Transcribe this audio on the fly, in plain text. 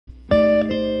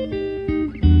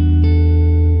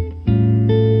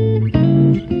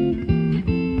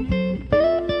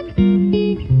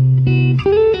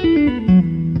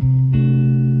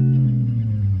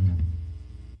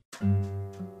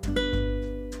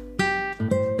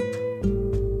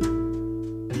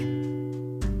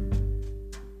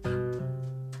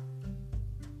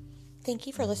Thank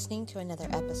you for listening to another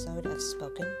episode of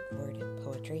Spoken Word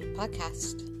Poetry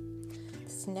Podcast.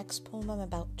 This next poem I'm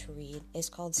about to read is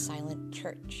called Silent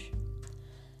Church.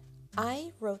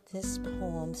 I wrote this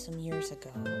poem some years ago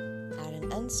at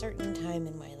an uncertain time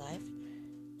in my life.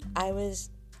 I was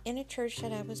in a church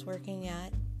that I was working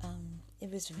at.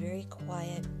 It was very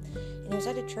quiet, and it was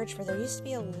at a church where there used to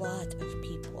be a lot of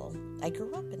people. I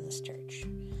grew up in this church.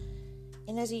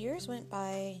 And as the years went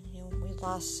by, we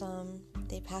lost some.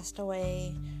 They passed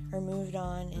away or moved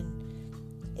on,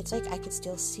 and it's like I could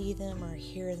still see them or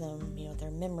hear them,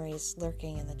 their memories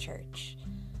lurking in the church.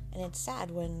 And it's sad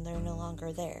when they're no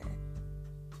longer there.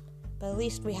 But at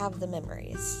least we have the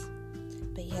memories.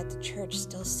 But yet the church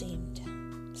still seemed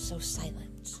so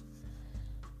silent.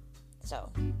 So,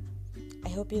 I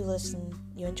hope you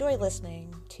enjoy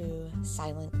listening to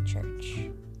Silent Church.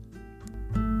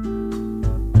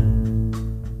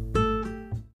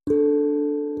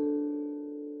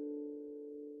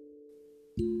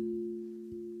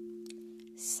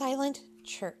 Silent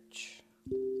Church.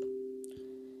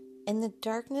 In the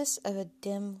darkness of a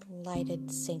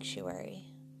dim-lighted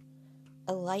sanctuary,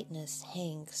 a lightness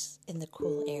hangs in the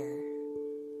cool air.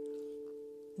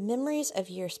 Memories of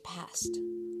years past,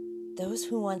 those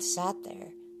who once sat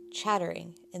there,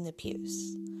 chattering in the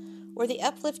pews, or the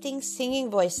uplifting singing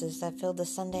voices that filled the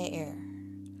Sunday air.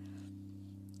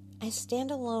 I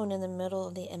stand alone in the middle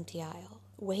of the empty aisle,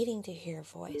 waiting to hear a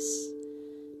voice,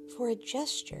 for a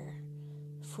gesture,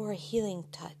 for a healing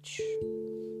touch.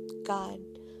 God,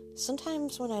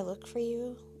 sometimes when I look for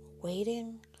you,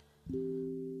 waiting,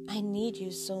 I need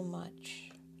you so much.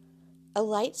 A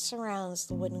light surrounds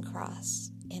the wooden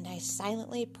cross, and I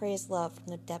silently praise love from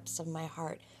the depths of my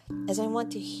heart as I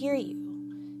want to hear you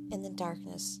in the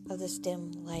darkness of this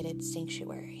dim-lighted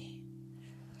sanctuary.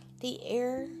 The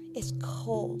air is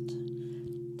cold.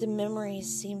 The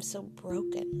memories seem so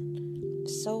broken,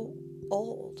 so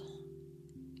old.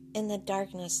 In the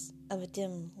darkness of a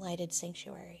dim-lighted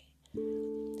sanctuary,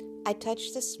 I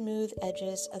touch the smooth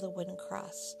edges of the wooden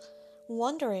cross,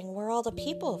 wondering where all the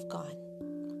people have gone.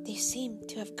 They seem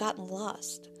to have gotten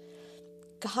lost.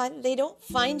 God, they don't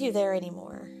find you there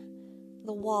anymore.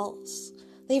 The walls,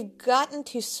 they've gotten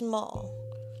too small.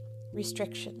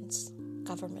 Restrictions,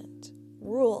 government,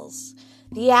 rules,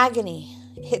 the agony,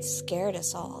 it scared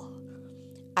us all.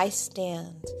 I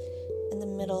stand in the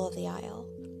middle of the aisle,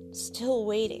 still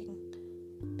waiting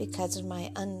because of my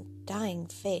undying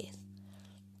faith.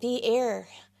 The air,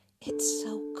 it's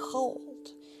so cold.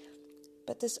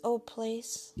 But this old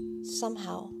place,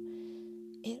 somehow,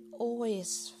 it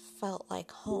always felt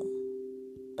like home.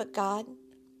 But God,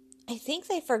 I think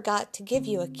they forgot to give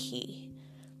you a key.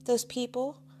 Those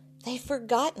people, they've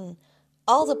forgotten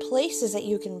all the places that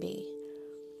you can be.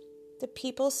 The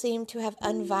people seem to have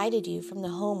uninvited you from the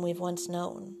home we've once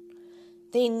known.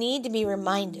 They need to be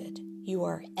reminded you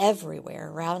are everywhere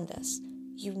around us.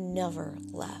 You never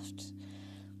left.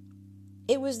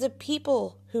 It was the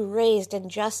people who raised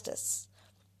injustice.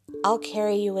 I'll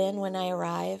carry you in when I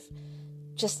arrive,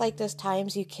 just like those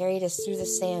times you carried us through the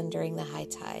sand during the high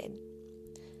tide.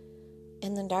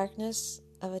 In the darkness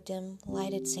of a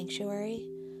dim-lighted sanctuary,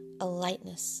 a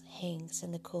lightness hangs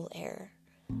in the cool air.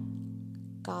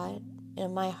 God,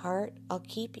 in my heart, I'll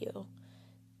keep you.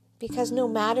 Because no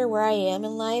matter where I am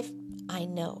in life, I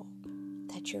know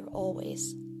that you're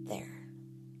always there.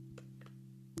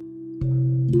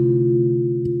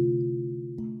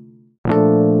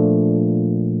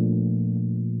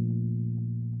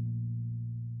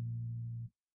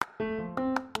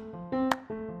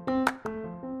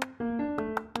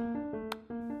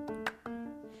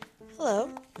 Hello,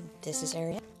 this is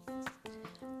Ariane.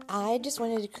 I just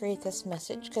wanted to create this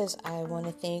message because I want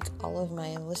to thank all of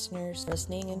my listeners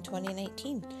listening in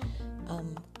 2019.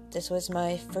 This was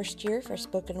my first year for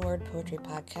Spoken Word Poetry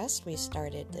Podcast. We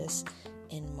started this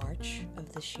in March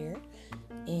of this year,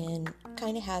 and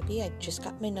kind of happy. I just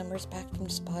got my numbers back from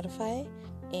Spotify,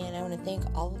 and I want to thank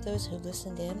all of those who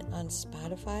listened in on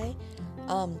Spotify.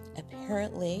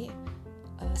 Apparently,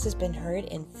 this has been heard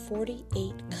in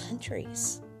 48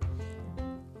 countries.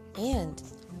 And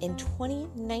in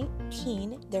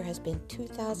 2019, there has been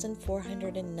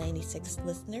 2,496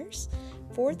 listeners,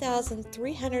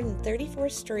 4,334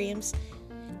 streams,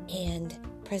 and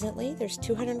presently there's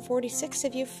 246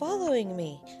 of you following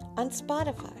me on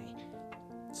Spotify.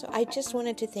 So I just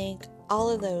wanted to thank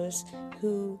all of those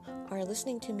who are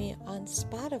listening to me on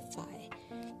Spotify,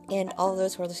 and all of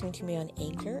those who are listening to me on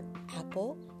Anchor,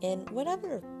 Apple, and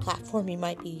whatever platform you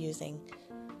might be using.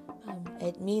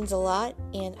 It means a lot,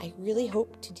 and I really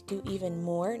hope to do even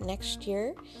more next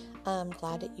year. I'm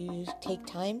glad that you take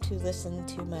time to listen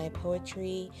to my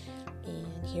poetry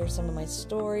and hear some of my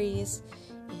stories.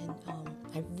 And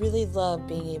I really love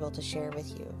being able to share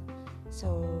with you.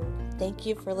 So thank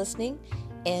you for listening,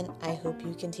 and I hope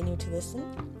you continue to listen.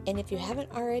 And if you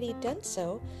haven't already done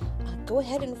so, go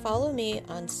ahead and follow me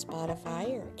on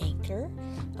Spotify or Anchor,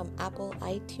 Apple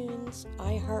iTunes,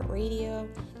 iHeartRadio.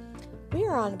 We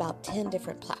are on about 10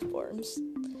 different platforms.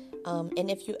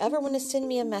 And if you ever want to send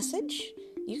me a message,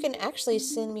 you can actually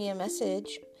send me a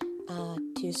message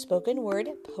to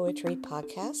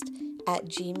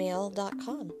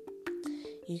spokenwordpoetrypodcast@gmail.com.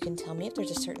 You can tell me if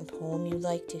there's a certain poem you'd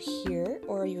like to hear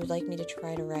or you would like me to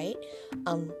try to write.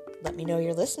 Let me know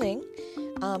you're listening.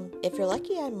 If you're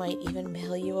lucky, I might even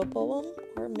mail you a poem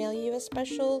or mail you a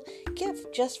special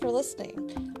gift just for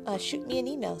listening. Shoot me an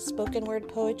email,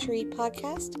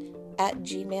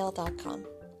 spokenwordpoetrypodcast@gmail.com.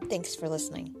 Thanks for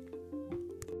listening.